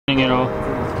You know,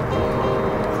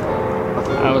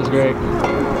 that was great. I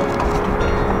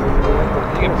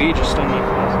think a bee just stung my face.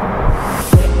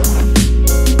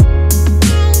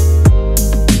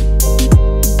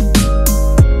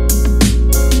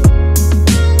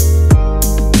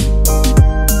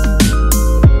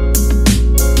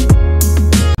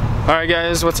 Alright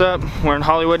guys, what's up? We're in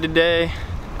Hollywood today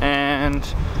and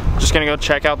just gonna go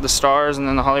check out the stars, and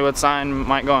then the Hollywood sign.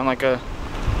 Might go on like a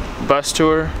bus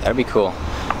tour. That'd be cool.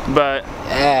 But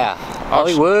yeah,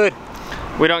 Hollywood.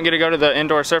 We don't get to go to the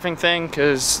indoor surfing thing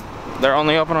because they're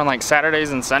only open on like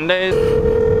Saturdays and Sundays.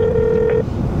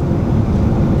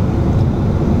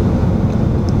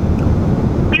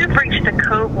 You've reached the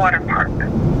Cove Water Park.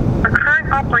 Our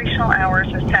current operational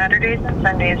hours are Saturdays and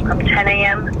Sundays from 10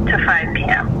 a.m. to 5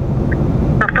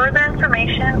 p.m. For further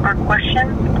information or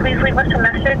questions, please leave us a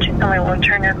message and we will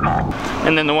return your call.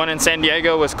 And then the one in San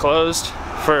Diego was closed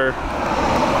for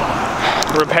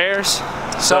repairs.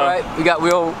 So alright, we got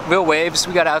real waves.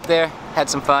 We got out there, had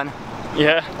some fun.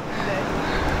 Yeah.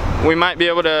 We might be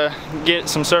able to get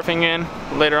some surfing in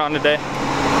later on today.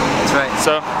 That's right.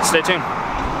 So stay tuned.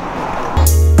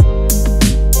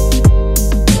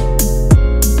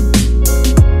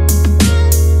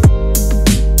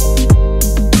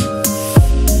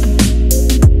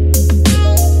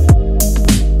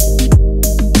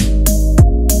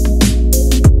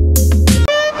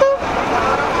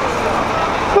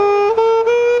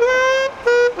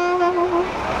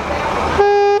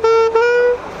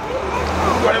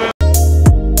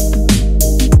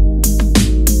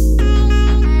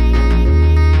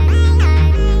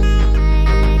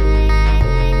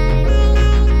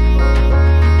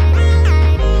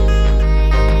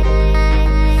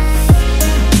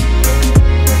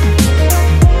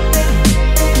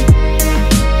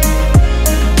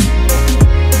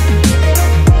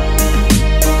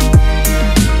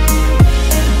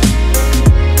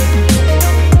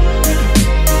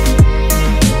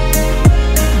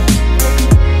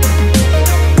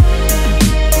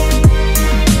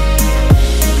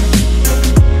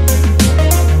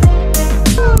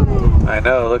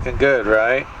 Looking good,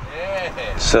 right?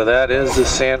 Yeah. So that is the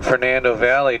San Fernando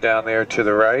Valley down there to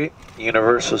the right.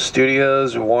 Universal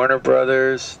Studios, Warner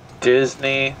Brothers,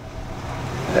 Disney,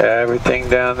 everything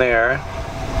down there.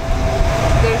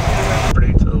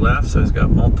 Pretty to the left, so he's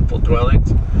got multiple dwellings.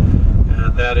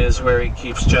 And that is where he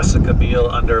keeps Jessica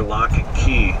Biel under lock and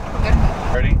key.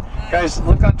 Ready? Guys,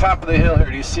 look on top of the hill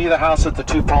here. Do you see the house with the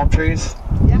two palm trees?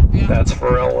 Yeah. That's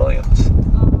Pharrell Williams.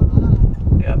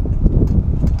 Yep.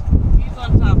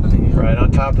 Right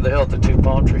on top of the hill, the two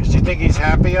palm trees. Do you think he's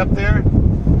happy up there?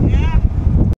 Yeah.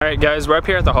 Alright guys, we're up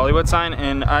here at the Hollywood sign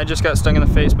and I just got stung in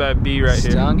the face by a bee right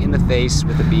here. Stung in the face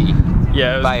with a bee.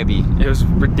 Yeah, by a bee. It was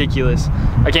ridiculous.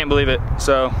 I can't believe it.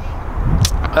 So,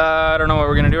 I don't know what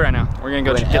we're going to do right now. We're going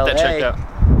to go get that checked out.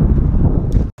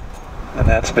 And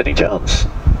that's Vinnie Jones.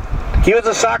 He was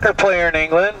a soccer player in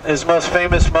England. His most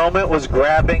famous moment was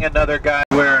grabbing another guy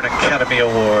where an Academy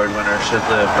Award winner should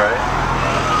live, right?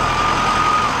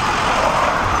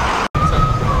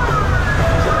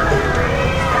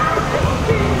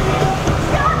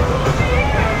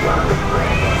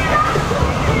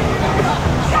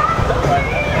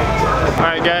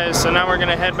 Alright guys, so now we're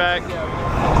gonna head back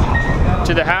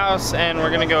to the house and we're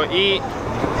gonna go eat.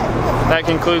 That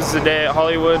concludes the day at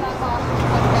Hollywood.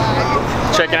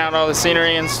 Checking out all the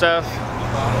scenery and stuff.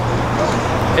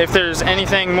 If there's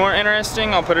anything more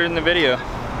interesting, I'll put it in the video.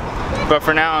 But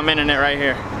for now, I'm ending it right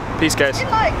here. Peace guys.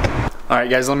 Alright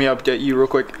guys, let me update you real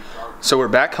quick. So we're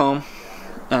back home.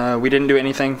 We didn't do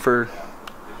anything for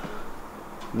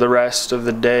the rest of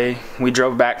the day. We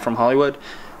drove back from Hollywood.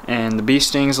 And the bee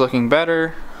sting's looking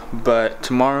better, but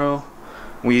tomorrow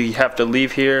we have to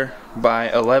leave here by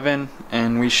 11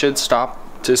 and we should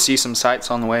stop to see some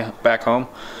sights on the way back home,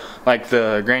 like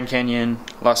the Grand Canyon,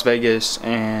 Las Vegas,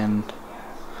 and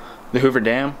the Hoover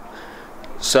Dam.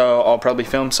 So I'll probably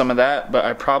film some of that, but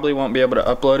I probably won't be able to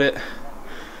upload it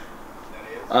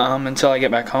until I get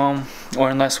back home,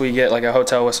 or unless we get like a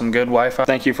hotel with some good Wi-Fi.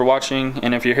 Thank you for watching,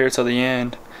 and if you're here till the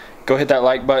end, go hit that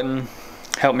like button,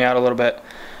 help me out a little bit.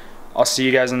 I'll see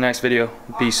you guys in the next video.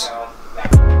 Peace.